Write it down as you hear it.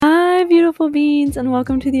beautiful beings, and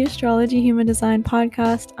welcome to the Astrology Human Design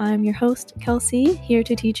podcast. I'm your host, Kelsey, here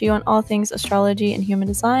to teach you on all things astrology and human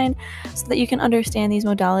design so that you can understand these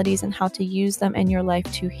modalities and how to use them in your life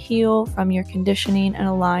to heal from your conditioning and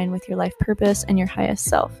align with your life purpose and your highest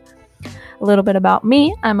self. A little bit about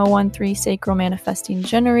me. I'm a 1-3 sacral manifesting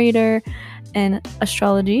generator. In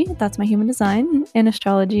astrology, that's my human design. In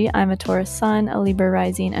astrology, I'm a Taurus sun, a Libra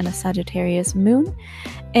rising, and a Sagittarius moon.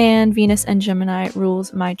 And Venus and Gemini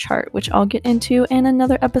rules my chart, which I'll get into in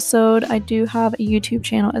another episode. I do have a YouTube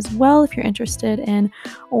channel as well if you're interested in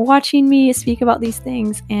watching me speak about these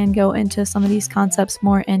things and go into some of these concepts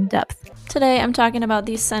more in depth. Today I'm talking about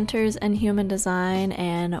these centers in human design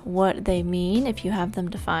and what they mean if you have them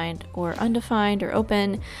defined or undefined or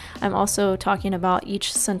open. I'm also talking about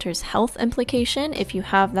each center's health implication. If you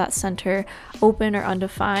have that center open or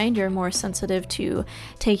undefined, you're more sensitive to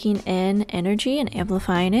taking in energy and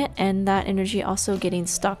amplifying it, and that energy also getting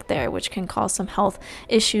stuck there, which can cause some health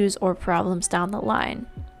issues or problems down the line.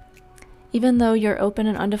 Even though your open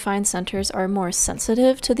and undefined centers are more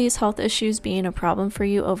sensitive to these health issues being a problem for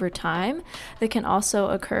you over time, they can also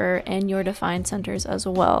occur in your defined centers as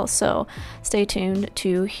well. So stay tuned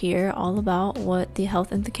to hear all about what the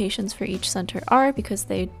health implications for each center are, because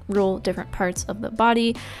they rule different parts of the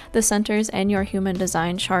body. The centers and your human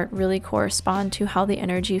design chart really correspond to how the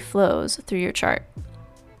energy flows through your chart.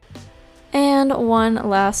 And one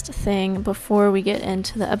last thing before we get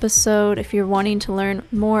into the episode, if you're wanting to learn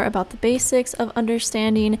more about the basics of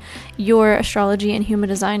understanding your astrology and human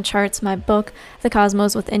design charts, my book, The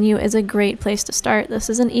Cosmos Within You, is a great place to start. This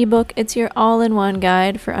is an ebook. It's your all-in-one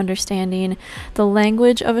guide for understanding the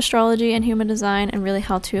language of astrology and human design and really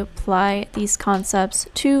how to apply these concepts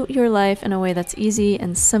to your life in a way that's easy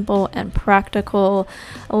and simple and practical.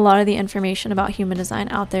 A lot of the information about human design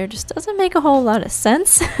out there just doesn't make a whole lot of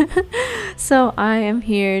sense. So I am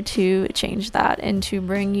here to change that and to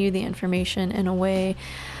bring you the information in a way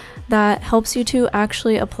that helps you to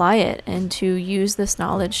actually apply it and to use this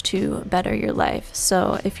knowledge to better your life.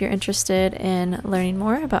 So if you're interested in learning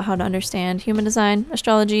more about how to understand human design,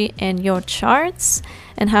 astrology, and your charts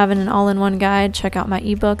and having an all-in-one guide, check out my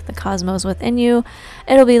ebook, The Cosmos Within You.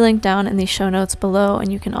 It'll be linked down in the show notes below,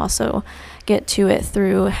 and you can also get to it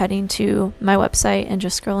through heading to my website and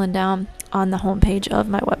just scrolling down on the homepage of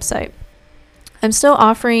my website. I'm still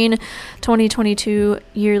offering 2022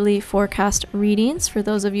 yearly forecast readings for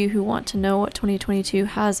those of you who want to know what 2022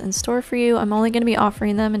 has in store for you. I'm only going to be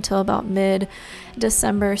offering them until about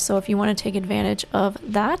mid-December, so if you want to take advantage of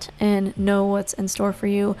that and know what's in store for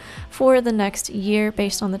you for the next year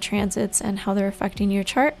based on the transits and how they're affecting your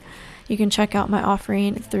chart, you can check out my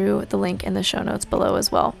offering through the link in the show notes below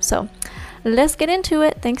as well. So let's get into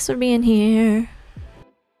it. Thanks for being here.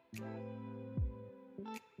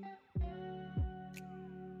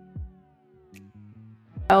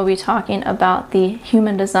 I will be talking about the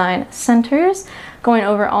human design centers, going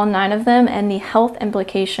over all 9 of them and the health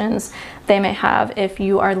implications they may have if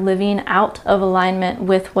you are living out of alignment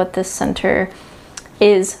with what this center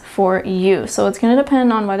is for you. So it's going to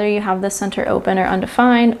depend on whether you have this center open or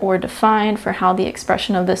undefined or defined for how the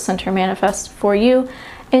expression of this center manifests for you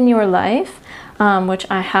in your life. Which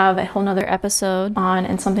I have a whole nother episode on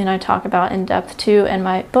and something I talk about in depth too in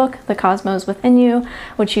my book, The Cosmos Within You,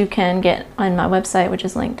 which you can get on my website, which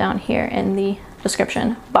is linked down here in the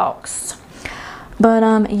description box.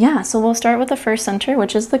 But yeah, so we'll start with the first center,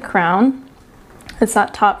 which is the crown. It's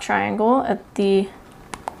that top triangle in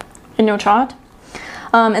your chart.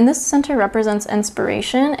 And this center represents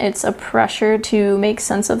inspiration. It's a pressure to make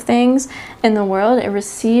sense of things in the world. It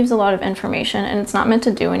receives a lot of information and it's not meant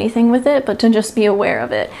to do anything with it, but to just be aware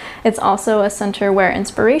of it. It's also a center where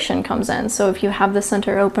inspiration comes in. So if you have the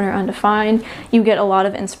center open or undefined, you get a lot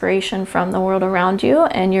of inspiration from the world around you,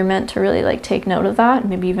 and you're meant to really take note of that,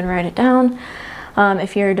 maybe even write it down.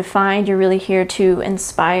 If you're defined, you're really here to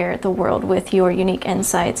inspire the world with your unique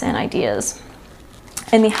insights and ideas.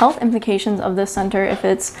 And the health implications of this center, if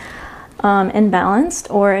it's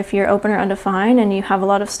imbalanced, or if you're open or undefined and you have a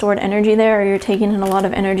lot of stored energy there, or you're taking in a lot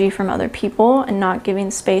of energy from other people and not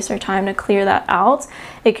giving space or time to clear that out,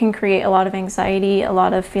 it can create a lot of anxiety, a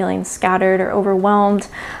lot of feeling scattered or overwhelmed,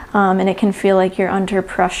 and it can feel like you're under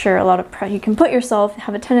pressure. You can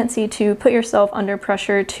have a tendency to put yourself under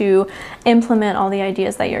pressure to implement all the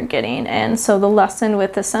ideas that you're getting. And so the lesson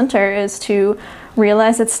with the center is to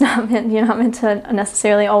realize you're not meant to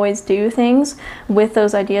necessarily always do things with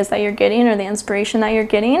those ideas that you're getting or the inspiration that you're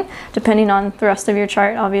getting, depending on the rest of your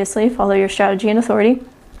chart. Obviously, follow your strategy and authority.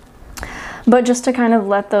 But just to kind of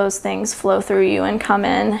let those things flow through you and come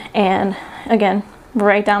in, and again,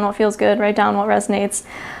 write down what feels good, write down what resonates,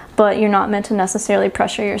 but you're not meant to necessarily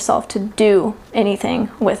pressure yourself to do anything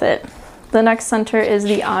with it. The next center is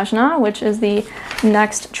the Ajna, which is the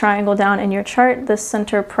next triangle down in your chart. This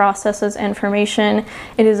center processes information.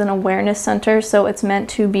 It is an awareness center, so it's meant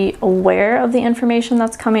to be aware of the information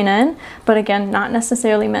that's coming in, but again, not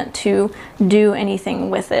necessarily meant to do anything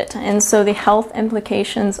with it. And so the health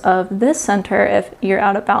implications of this center, if you're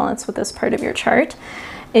out of balance with this part of your chart,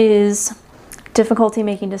 is difficulty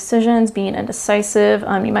making decisions, being indecisive.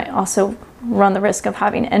 You might also run the risk of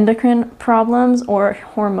having endocrine problems or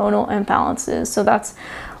hormonal imbalances. So that's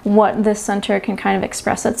what this center can kind of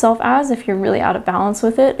express itself as if you're really out of balance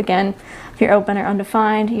with it. Again, if you're open or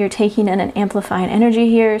undefined, you're taking in and amplifying energy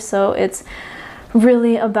here. So it's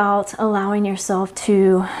really about allowing yourself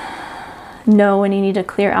to know when you need to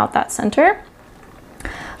clear out that center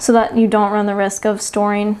so that you don't run the risk of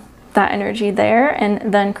storing that energy there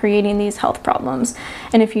and then creating these health problems.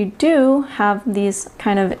 And if you do have these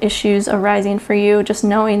kind of issues arising for you, just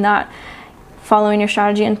knowing that following your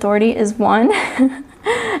strategy and authority is one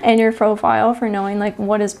and your profile for knowing like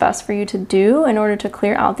what is best for you to do in order to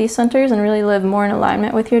clear out these centers and really live more in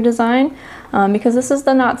alignment with your design, because this is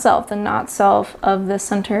the not self. The not self of this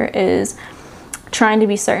center is trying to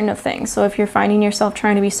be certain of things. So if you're finding yourself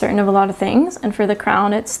trying to be certain of a lot of things, and for the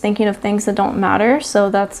crown, it's thinking of things that don't matter. So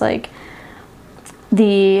that's like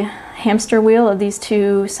the hamster wheel of these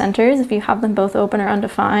two centers. If you have them both open or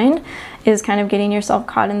undefined, is kind of getting yourself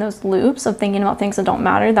caught in those loops of thinking about things that don't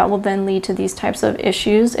matter. That will then lead to these types of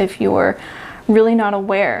issues if you're really not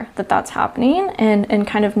aware that that's happening and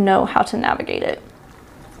kind of know how to navigate it.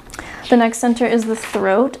 The next center is the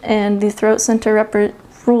throat, and the throat center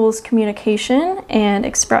rules communication and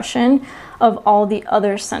expression of all the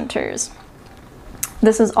other centers.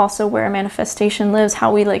 This is also where manifestation lives.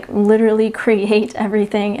 How we like literally create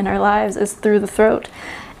everything in our lives is through the throat.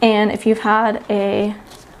 And if you've had a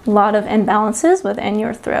lot of imbalances within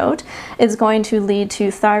your throat, it's going to lead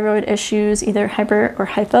to thyroid issues, either hyper or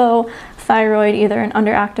hypothyroid, either an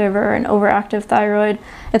underactive or an overactive thyroid.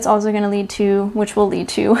 It's also going to lead to, which will lead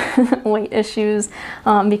to weight issues,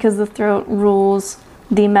 because the throat rules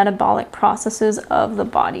the metabolic processes of the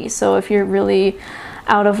body. So if you're really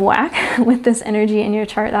out of whack with this energy in your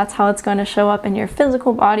chart, that's how it's going to show up in your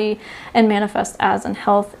physical body and manifest as a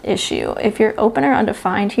health issue. If you're open or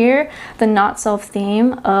undefined here, the not self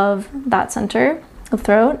theme of that center of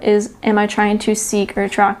throat is, am I trying to seek or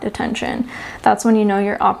attract attention? That's when you know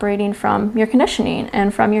you're operating from your conditioning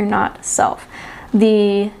and from your not self.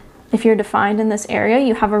 If you're defined in this area,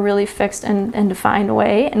 you have a really fixed and defined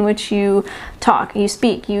way in which you talk, you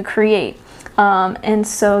speak, you create. And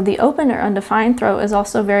so the open or undefined throat is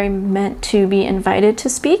also very meant to be invited to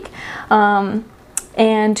speak, and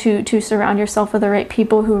to surround yourself with the right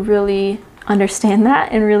people who really understand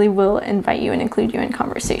that and really will invite you and include you in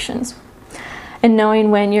conversations. And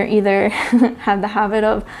knowing when you're either have the habit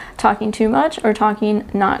of talking too much or talking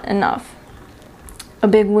not enough. A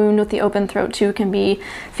big wound with the open throat too can be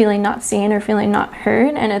feeling not seen or feeling not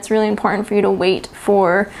heard, and it's really important for you to wait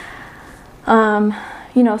for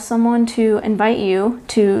someone to invite you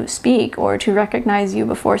to speak or to recognize you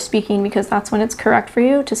before speaking, because that's when it's correct for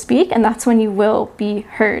you to speak, and that's when you will be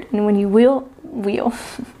heard, and when you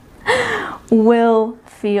will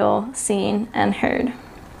feel seen and heard.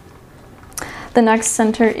 The next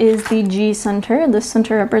center is the G center. This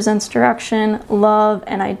center represents direction, love,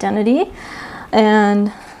 and identity.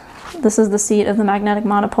 And this is the seat of the magnetic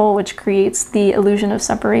monopole, which creates the illusion of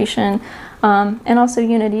separation and also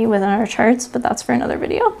unity within our charts, but that's for another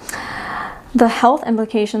video. The health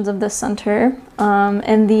implications of this center,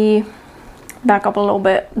 back up a little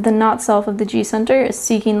bit, the not self of the G center is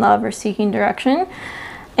seeking love or seeking direction,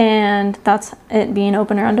 and that's it being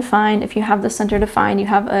open or undefined. If you have the center defined, you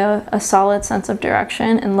have a solid sense of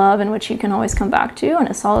direction and love in which you can always come back to, and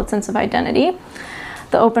a solid sense of identity.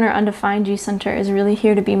 The open or undefined G center is really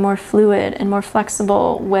here to be more fluid and more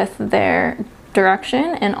flexible with their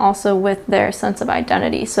direction and also with their sense of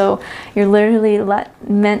identity. So you're literally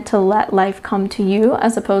meant to let life come to you,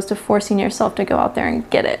 as opposed to forcing yourself to go out there and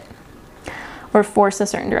get it or force a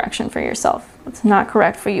certain direction for yourself. It's not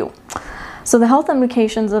correct for you. So the health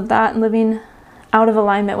implications of that, living out of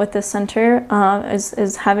alignment with this center,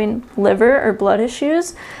 is having liver or blood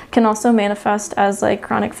issues, can also manifest as like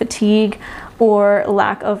chronic fatigue or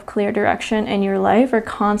lack of clear direction in your life, or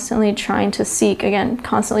constantly trying to seek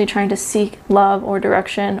love or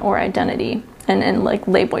direction or identity and like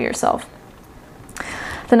label yourself.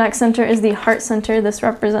 The next center is the heart center. This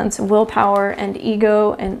represents willpower and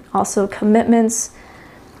ego and also commitments.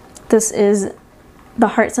 The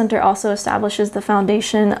heart center also establishes the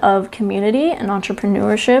foundation of community and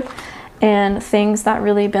entrepreneurship, and things that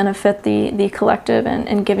really benefit the collective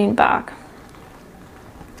and giving back.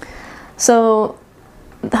 So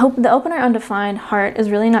the open or undefined heart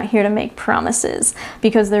is really not here to make promises,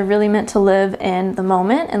 because they're really meant to live in the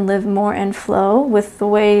moment and live more in flow with the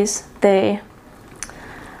ways they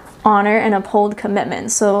honor and uphold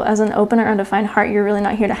commitments. So as an open or undefined heart, you're really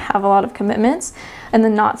not here to have a lot of commitments. And the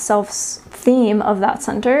not self theme of that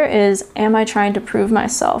center is, am I trying to prove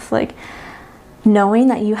myself? Like, knowing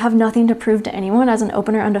that you have nothing to prove to anyone as an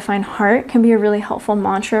open or undefined heart can be a really helpful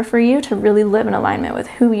mantra for you to really live in alignment with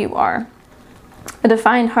who you are. A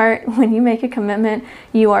defined heart, when you make a commitment,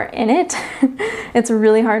 you are in it. It's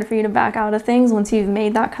really hard for you to back out of things once you've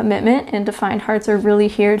made that commitment, and defined hearts are really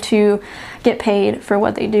here to get paid for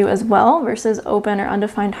what they do as well, versus open or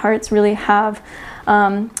undefined hearts really have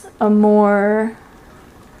a more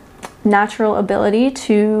natural ability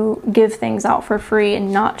to give things out for free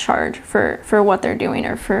and not charge for what they're doing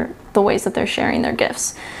or for the ways that they're sharing their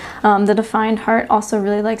gifts. The defined heart also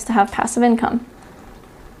really likes to have passive income,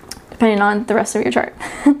 depending on the rest of your chart.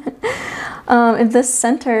 If this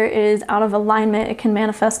center is out of alignment, it can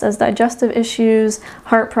manifest as digestive issues,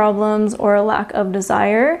 heart problems, or a lack of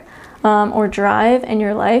desire or drive in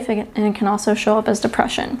your life, and it can also show up as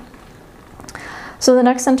depression. So the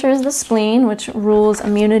next center is the spleen, which rules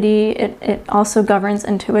immunity. It also governs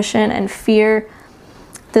intuition and fear.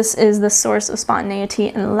 This is the source of spontaneity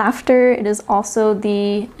and laughter. It is also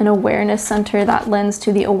an awareness center that lends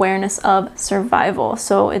to the awareness of survival.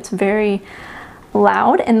 So it's very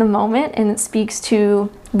loud in the moment, and it speaks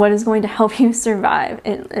to what is going to help you survive.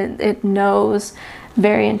 It knows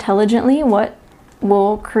very intelligently what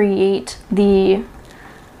will create the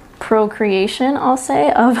procreation, I'll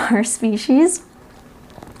say, of our species.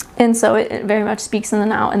 And so it very much speaks in the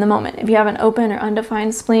now, in the moment. If you have an open or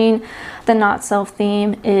undefined spleen, the not self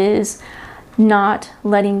theme is not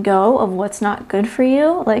letting go of what's not good for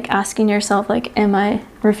you, like asking yourself, like, am I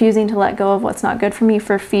refusing to let go of what's not good for me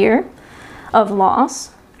for fear of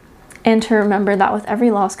loss? And to remember that with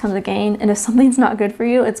every loss comes a gain, and if something's not good for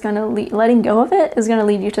you, it's going to letting go of it is going to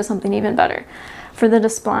lead you to something even better. For the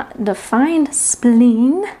defined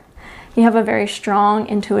spleen, you have a very strong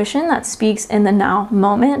intuition that speaks in the now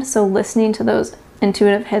moment. So listening to those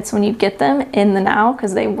intuitive hits when you get them in the now,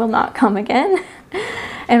 because they will not come again,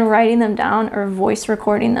 and writing them down or voice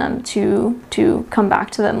recording them to come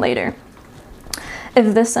back to them later.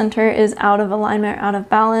 If this center is out of alignment or out of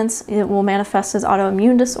balance, it will manifest as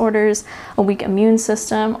autoimmune disorders, a weak immune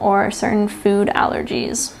system, or certain food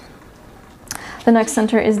allergies. The next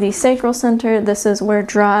center is the sacral center. This is where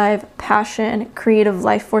drive, passion, creative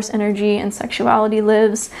life force energy, and sexuality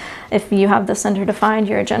lives. If you have the center defined,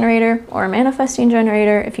 you're a generator or a manifesting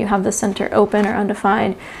generator. If you have the center open or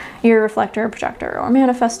undefined, you're a reflector, projector, or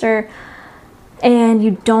manifester. And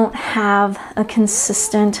you don't have a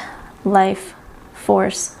consistent life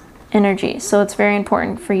force energy. So it's very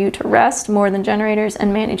important for you to rest more than generators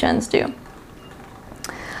and mani-gens do.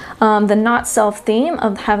 The not self theme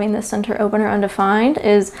of having the center open or undefined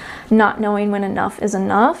is not knowing when enough is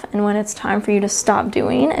enough and when it's time for you to stop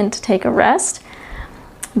doing and to take a rest.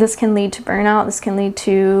 This can lead to burnout. This can lead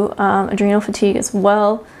to adrenal fatigue as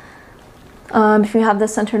well. If you have the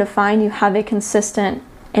center defined, you have a consistent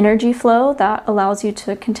energy flow that allows you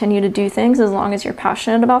to continue to do things as long as you're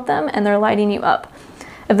passionate about them and they're lighting you up.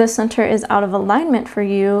 If this center is out of alignment for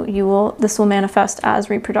you, this will manifest as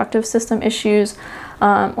reproductive system issues,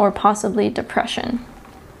 or possibly depression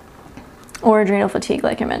or adrenal fatigue,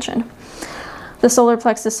 like I mentioned. The solar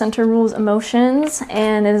plexus center rules emotions,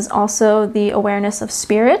 and it is also the awareness of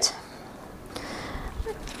spirit.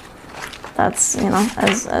 That's,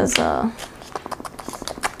 as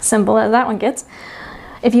simple as that one gets.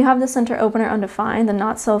 If you have the center open or undefined, the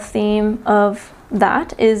not self theme of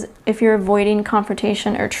that is if you're avoiding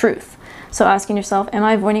confrontation or truth. So asking yourself, am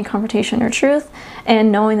I avoiding confrontation or truth?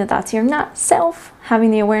 And knowing that that's your not self,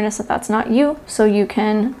 having the awareness that that's not you, so you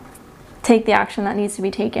can take the action that needs to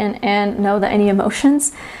be taken and know that any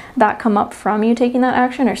emotions that come up from you taking that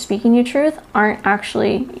action or speaking your truth aren't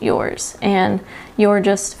actually yours. And you're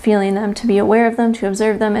just feeling them, to be aware of them, to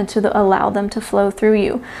observe them, and to allow them to flow through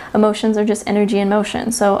you. Emotions are just energy in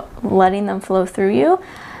motion. So letting them flow through you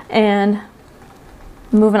and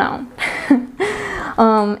moving on.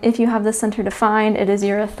 If you have the center defined, it is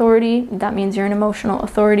your authority. That means you're an emotional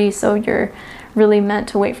authority, so you're really meant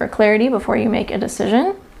to wait for clarity before you make a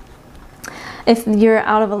decision. If you're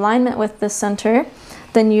out of alignment with this center,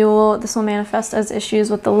 then this will manifest as issues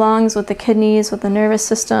with the lungs, with the kidneys, with the nervous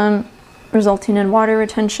system, resulting in water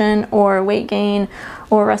retention or weight gain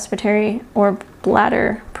or respiratory or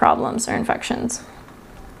bladder problems or infections.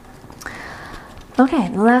 Okay,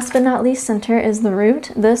 last but not least center is the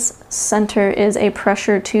root. This center is a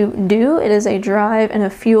pressure to do. It is a drive and a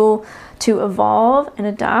fuel to evolve and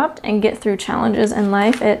adapt and get through challenges in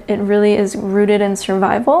life. It really is rooted in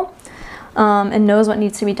survival, and knows what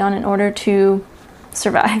needs to be done in order to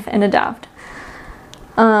survive and adapt.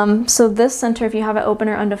 So this center, if you have it open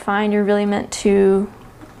or undefined, you're really meant to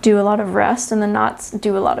do a lot of rest, and the knots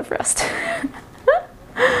do a lot of rest.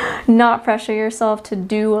 Not pressure yourself to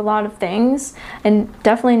do a lot of things, and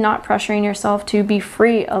definitely not pressuring yourself to be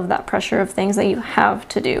free of that pressure of things that you have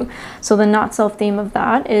to do. So the not self theme of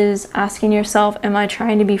that is asking yourself, am I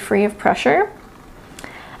trying to be free of pressure?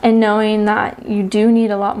 And knowing that you do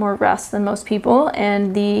need a lot more rest than most people,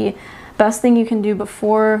 and the best thing you can do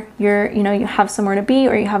before you have somewhere to be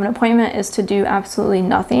or you have an appointment is to do absolutely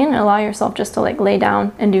nothing and allow yourself just to like lay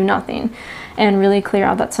down and do nothing and really clear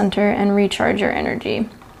out that center and recharge your energy.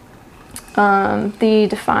 The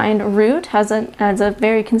defined root has a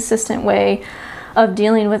very consistent way of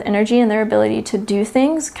dealing with energy and their ability to do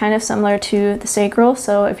things, kind of similar to the sacral.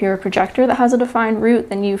 So if you're a projector that has a defined root,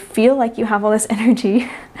 then you feel like you have all this energy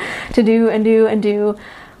to do and do and do,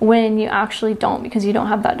 when you actually don't, because you don't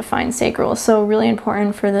have that defined sacral. So really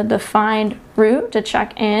important for the defined root to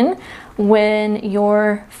check in when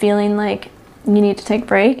you're feeling like you need to take a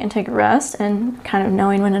break and take a rest, and kind of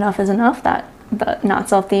knowing when enough is enough, that the not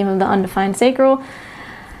self theme of the undefined sacral,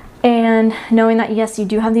 and knowing that yes, you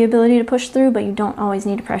do have the ability to push through, but you don't always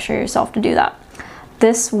need to pressure yourself to do that.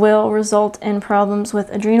 This will result in problems with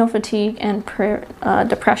adrenal fatigue and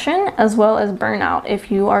depression, as well as burnout, if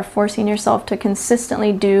you are forcing yourself to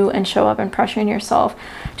consistently do and show up, and pressuring yourself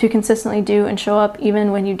to consistently do and show up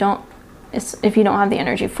even when you don't, if you don't have the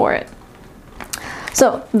energy for it.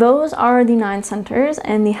 So those are the 9 centers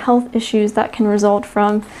and the health issues that can result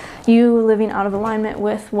from you living out of alignment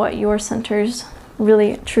with what your centers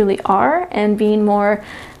really truly are, and being more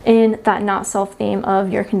in that not self theme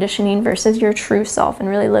of your conditioning versus your true self, and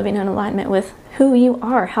really living in alignment with who you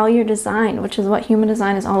are, how you're designed, which is what human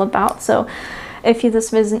design is all about. So if this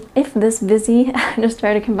busy, I just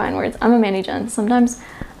try to combine words. I'm a Manny Jen. Sometimes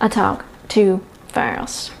I talk too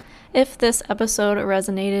fast. If this episode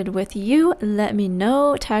resonated with you, let me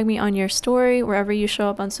know. Tag me on your story wherever you show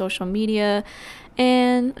up on social media,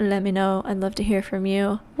 and let me know. I'd love to hear from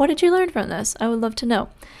you. What did you learn from this? I would love to know.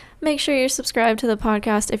 Make sure you're subscribed to the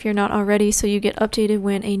podcast if you're not already, so you get updated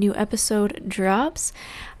when a new episode drops.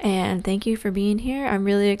 And thank you for being here. I'm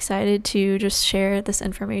really excited to just share this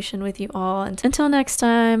information with you all. And until next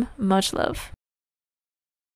time, much love.